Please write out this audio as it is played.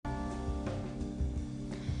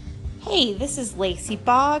Hey, this is Lacey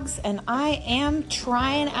Boggs, and I am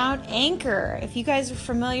trying out Anchor. If you guys are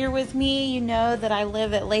familiar with me, you know that I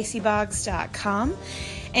live at lacyboggs.com,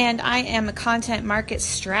 and I am a content market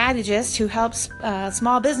strategist who helps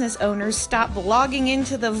small business owners stop blogging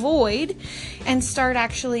into the void and start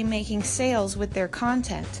actually making sales with their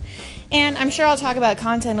content. And I'm sure I'll talk about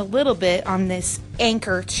content a little bit on this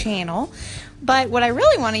Anchor channel. But what I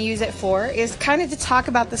really want to use it for is kind of to talk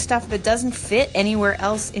about the stuff that doesn't fit anywhere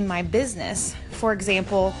else in my business. For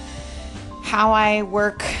example, how I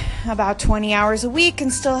work about 20 hours a week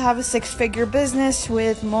and still have a six-figure business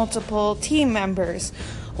with multiple team members.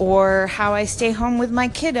 Or how I stay home with my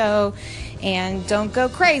kiddo and don't go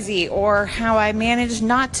crazy. Or how I manage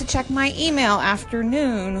not to check my email after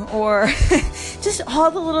noon. Or just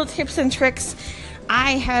all the little tips and tricks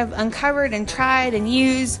I have uncovered and tried and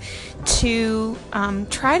used to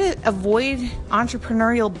try to avoid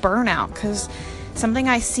entrepreneurial burnout, because something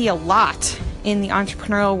I see a lot in the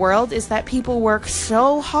entrepreneurial world is that people work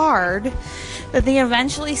so hard that they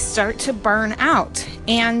eventually start to burn out,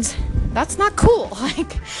 and that's not cool.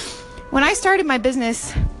 Like, when I started my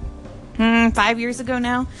business 5 years ago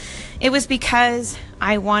now, it was because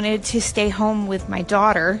I wanted to stay home with my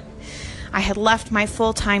daughter. I had left my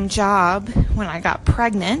full-time job when I got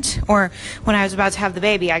pregnant, or when I was about to have the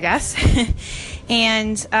baby, I guess.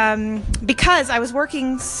 And because I was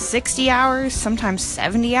working 60 hours, sometimes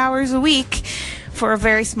 70 hours a week for a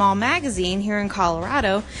very small magazine here in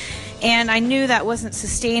Colorado, and I knew that wasn't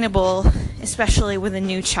sustainable, especially with a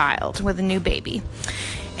new child, with a new baby.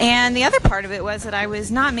 And the other part of it was that I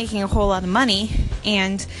was not making a whole lot of money,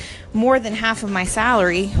 and more than half of my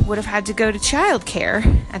salary would have had to go to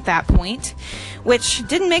childcare at that point, which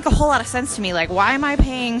didn't make a whole lot of sense to me. Like, why am I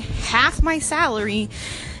paying half my salary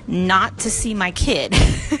not to see my kid?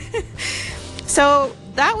 So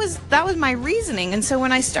that was my reasoning. And so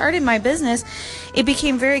when I started my business, it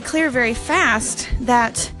became very clear very fast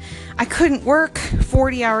that I couldn't work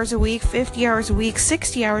 40 hours a week, 50 hours a week,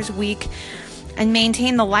 60 hours a week, and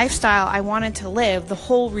maintain the lifestyle I wanted to live. The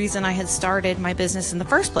whole reason I had started my business in the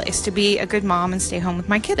first place, to be a good mom and stay home with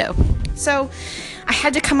my kiddo. So I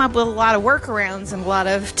had to come up with a lot of workarounds and a lot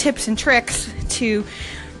of tips and tricks to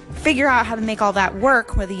figure out how to make all that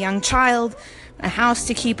work with a young child, a house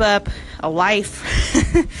to keep up, a life,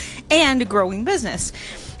 and a growing business.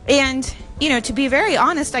 And, to be very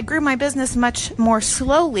honest, I grew my business much more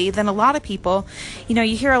slowly than a lot of people. You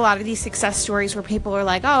hear a lot of these success stories where people are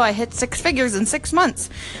like, oh, I hit 6 figures in 6 months.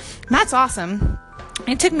 And that's awesome.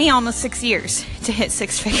 It took me almost 6 years to hit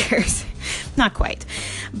 6 figures. Not quite.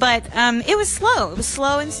 But it was slow. It was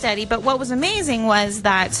slow and steady. But what was amazing was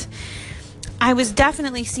that I was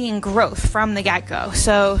definitely seeing growth from the get-go.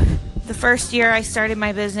 So the first year I started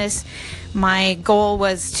my business, my goal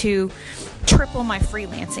was to triple my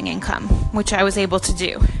freelancing income, which I was able to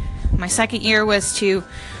do. My second year was to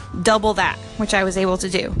double that, which I was able to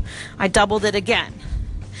do. I doubled it again.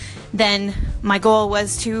 Then my goal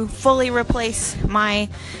was to fully replace my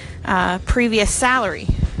previous salary.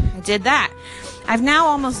 I did that. I've now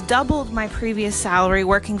almost doubled my previous salary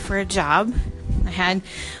working for a job. I had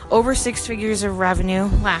over 6 figures of revenue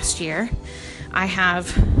last year. I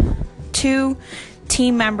have 2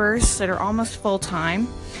 team members that are almost full-time,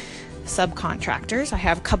 subcontractors. I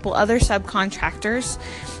have a couple other subcontractors.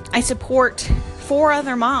 I support 4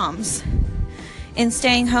 other moms in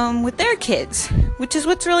staying home with their kids, which is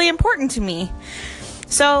what's really important to me.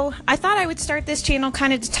 So I thought I would start this channel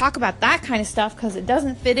kind of to talk about that kind of stuff, because it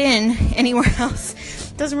doesn't fit in anywhere else.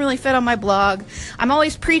 It doesn't really fit on my blog. I'm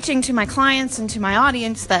always preaching to my clients and to my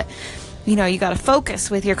audience that, you got to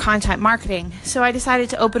focus with your content marketing. So I decided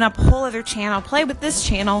to open up a whole other channel, play with this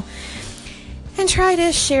channel, and try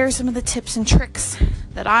to share some of the tips and tricks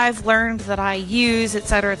that I've learned, that I use,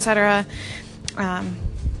 etc.,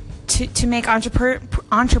 to make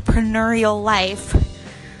entrepreneurial life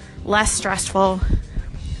less stressful,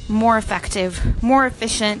 more effective, more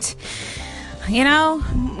efficient,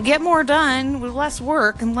 get more done with less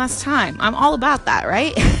work and less time. I'm all about that,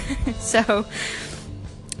 right? So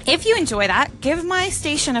if you enjoy that, give my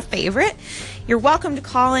station a favorite. You're welcome to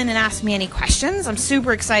call in and ask me any questions. I'm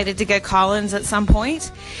super excited to get call-ins at some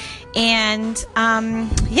point. And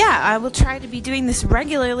I will try to be doing this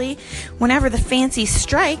regularly whenever the fancy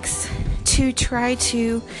strikes, to try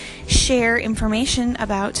to share information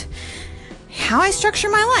about how I structure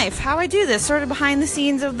my life, how I do this, sort of behind the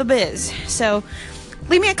scenes of the biz. So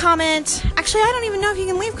leave me a comment. Actually, I don't even know if you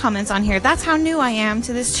can leave comments on here. That's how new I am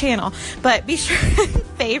to this channel. But be sure to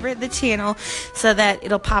favorite the channel so that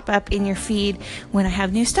it'll pop up in your feed when I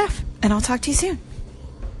have new stuff. And I'll talk to you soon.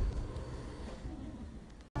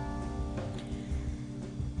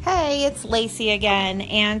 Hey, it's Lacey again,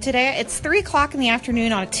 and today it's 3 o'clock in the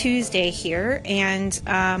afternoon on a Tuesday here, and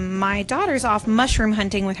my daughter's off mushroom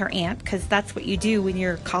hunting with her aunt, because that's what you do when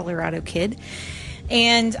you're a Colorado kid.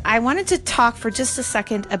 And I wanted to talk for just a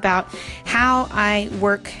second about how I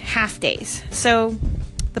work half days. So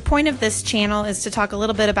the point of this channel is to talk a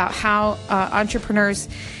little bit about how entrepreneurs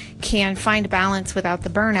can find balance without the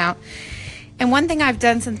burnout. And one thing I've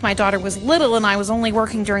done since my daughter was little and I was only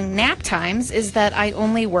working during nap times is that I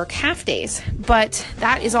only work half days. But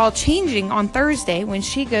that is all changing on Thursday when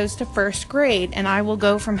she goes to first grade, and I will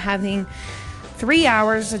go from having 3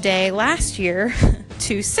 hours a day last year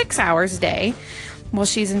to 6 hours a day while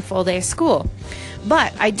she's in full day of school.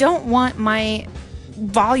 But I don't want my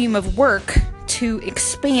volume of work to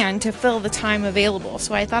expand to fill the time available.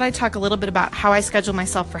 So I thought I'd talk a little bit about how I schedule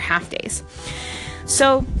myself for half days.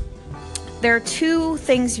 So there are two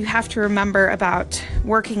things you have to remember about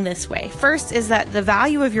working this way. First is that the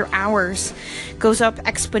value of your hours goes up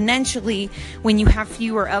exponentially when you have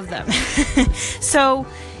fewer of them. So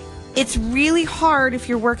it's really hard if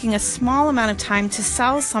you're working a small amount of time to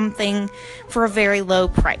sell something for a very low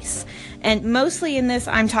price. And mostly in this,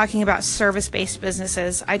 I'm talking about service-based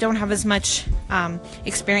businesses. I don't have as much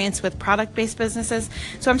experience with product-based businesses,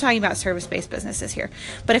 so I'm talking about service-based businesses here.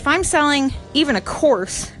 But if I'm selling even a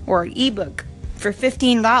course or an ebook for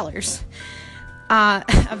 $15,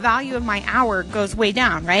 a value of my hour goes way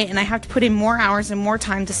down, right? And I have to put in more hours and more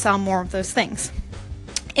time to sell more of those things.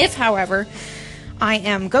 If, however, I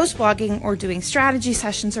am ghost blogging or doing strategy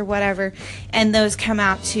sessions or whatever, and those come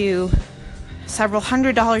out to several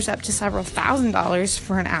 $100s up to several $1,000s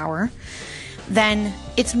for an hour, then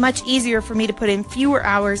it's much easier for me to put in fewer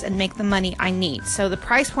hours and make the money I need. So the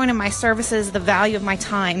price point of my services, the value of my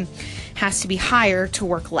time has to be higher to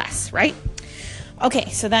work less, right? Okay,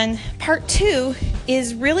 so then part 2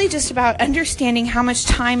 is really just about understanding how much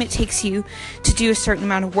time it takes you to do a certain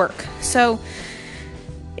amount of work. So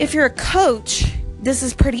if you're a coach, this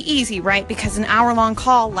is pretty easy, right? Because an hour-long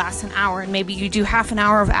call lasts an hour, and maybe you do half an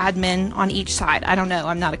hour of admin on each side. I don't know.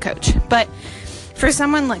 I'm not a coach. But for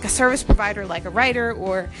someone like a service provider, like a writer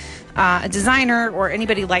or a designer or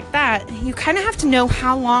anybody like that, you kind of have to know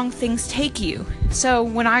how long things take you. So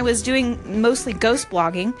when I was doing mostly ghost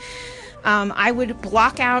blogging, I would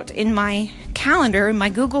block out in my calendar, in my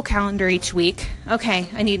Google Calendar each week, okay,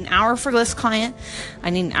 I need an hour for this client.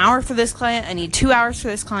 I need an hour for this client. I need 2 hours for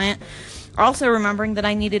this client. Also remembering that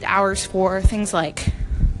I needed hours for things like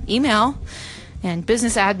email and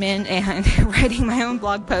business admin and writing my own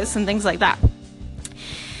blog posts and things like that.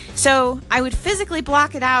 So I would physically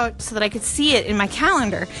block it out so that I could see it in my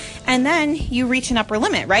calendar. And then you reach an upper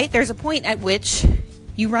limit, right? There's a point at which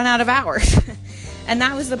you run out of hours. And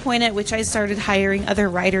that was the point at which I started hiring other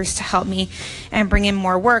writers to help me and bring in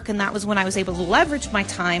more work. And that was when I was able to leverage my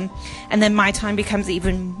time, and then my time becomes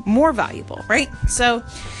even more valuable, right? So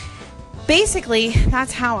basically,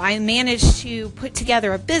 that's how I managed to put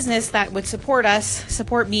together a business that would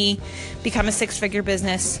support me, become a 6-figure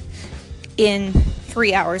business in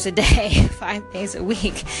 3 hours a day, 5 days a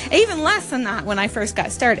week, even less than that when I first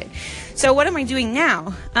got started. So what am I doing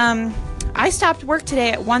now? I stopped work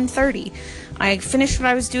today at 1:30. I finished what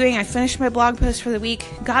I was doing. I finished my blog post for the week,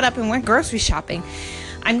 got up and went grocery shopping.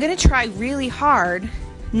 I'm going to try really hard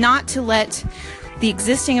not to let the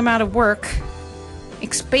existing amount of work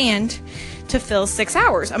expand to fill 6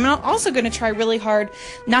 hours. I'm also going to try really hard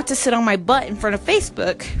not to sit on my butt in front of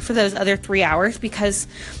Facebook for those other 3 hours, because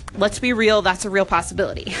let's be real, that's a real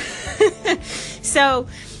possibility. So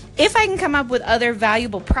if I can come up with other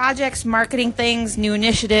valuable projects, marketing things, new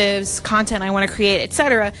initiatives, content I want to create,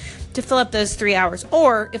 etc., to fill up those 3 hours,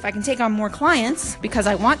 or if I can take on more clients because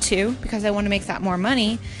I want to make that more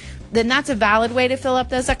money, then that's a valid way to fill up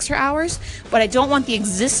those extra hours. But I don't want the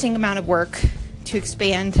existing amount of work to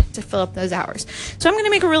expand to fill up those hours. So I'm going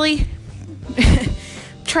to make a really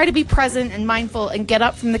try to be present and mindful and get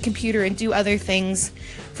up from the computer and do other things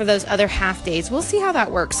for those other half days. We'll see how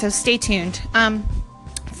that works, so stay tuned.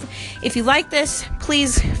 If you like this,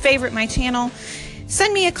 please favorite my channel.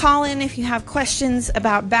 Send me a call in if you have questions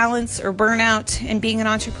about balance or burnout and being an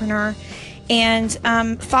entrepreneur. And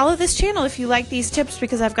follow this channel if you like these tips,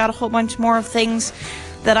 because I've got a whole bunch more of things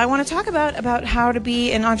that I want to talk about how to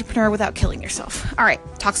be an entrepreneur without killing yourself. All right,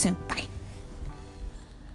 talk soon. Bye.